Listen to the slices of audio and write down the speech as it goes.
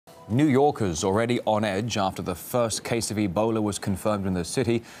New Yorkers, already on edge after the first case of Ebola was confirmed in the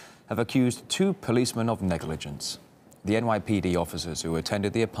city, have accused two policemen of negligence. The NYPD officers who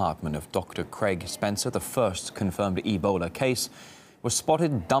attended the apartment of Dr. Craig Spencer, the first confirmed Ebola case, were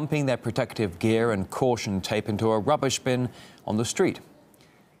spotted dumping their protective gear and caution tape into a rubbish bin on the street.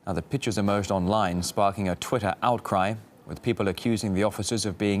 Now, the pictures emerged online, sparking a Twitter outcry, with people accusing the officers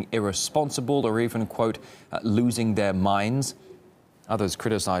of being irresponsible or even, quote, losing their minds. Others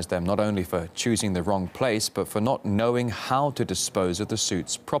criticized them not only for choosing the wrong place, but for not knowing how to dispose of the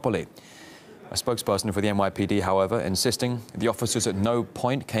suits properly. A spokesperson for the NYPD, however, insisting the officers at no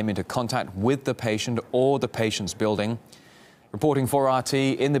point came into contact with the patient or the patient's building. Reporting for RT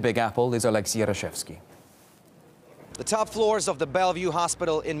in the Big Apple is Alexei Rashevsky. The top floors of the Bellevue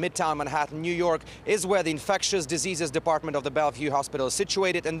Hospital in Midtown Manhattan, New York, is where the Infectious Diseases Department of the Bellevue Hospital is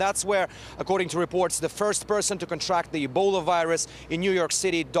situated, and that's where, according to reports, the first person to contract the Ebola virus in New York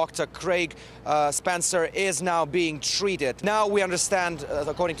City, Dr. Craig Spencer, is now being treated. Now we understand,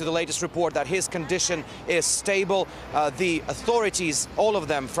 according to the latest report, that his condition is stable. The authorities, all of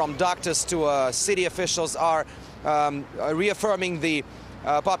them, from doctors to city officials, are reaffirming the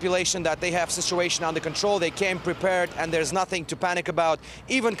population that they have situation under control. They came prepared and there's nothing to panic about,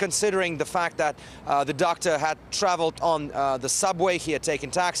 even considering the fact that the doctor had traveled on the subway. He had taken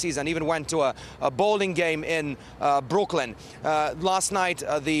taxis and even went to a bowling game in Brooklyn. Last night,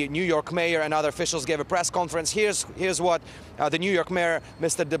 the New York mayor and other officials gave a press conference. Here's what the New York mayor,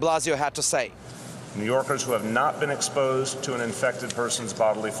 Mr. de Blasio, had to say. New Yorkers who have not been exposed to an infected person's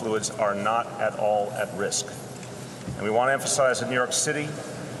bodily fluids are not at all at risk. And we want to emphasize that New York City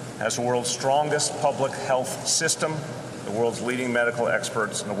has the world's strongest public health system, the world's leading medical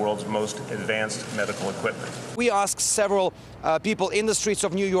experts, and the world's most advanced medical equipment. We asked several people in the streets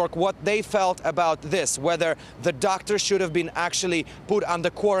of New York what they felt about this, whether the doctor should have been actually put under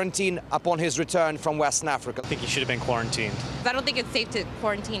quarantine upon his return from Western Africa. I think he should have been quarantined. I don't think it's safe to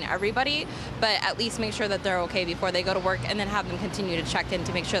quarantine everybody, but at least make sure that they're okay before they go to work, and then have them continue to check in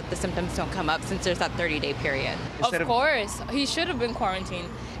to make sure that the symptoms don't come up, since there's that 30-day period. Of course, he should have been quarantined.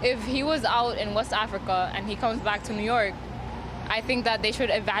 If he was out in West Africa and he comes back to New York, I think that they should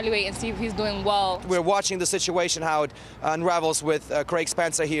evaluate and see if he's doing well. We're watching the situation, how it unravels with Craig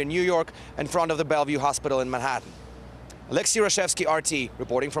Spencer here in New York in front of the Bellevue Hospital in Manhattan. Alexei Rashevsky, RT,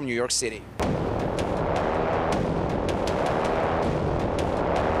 reporting from New York City.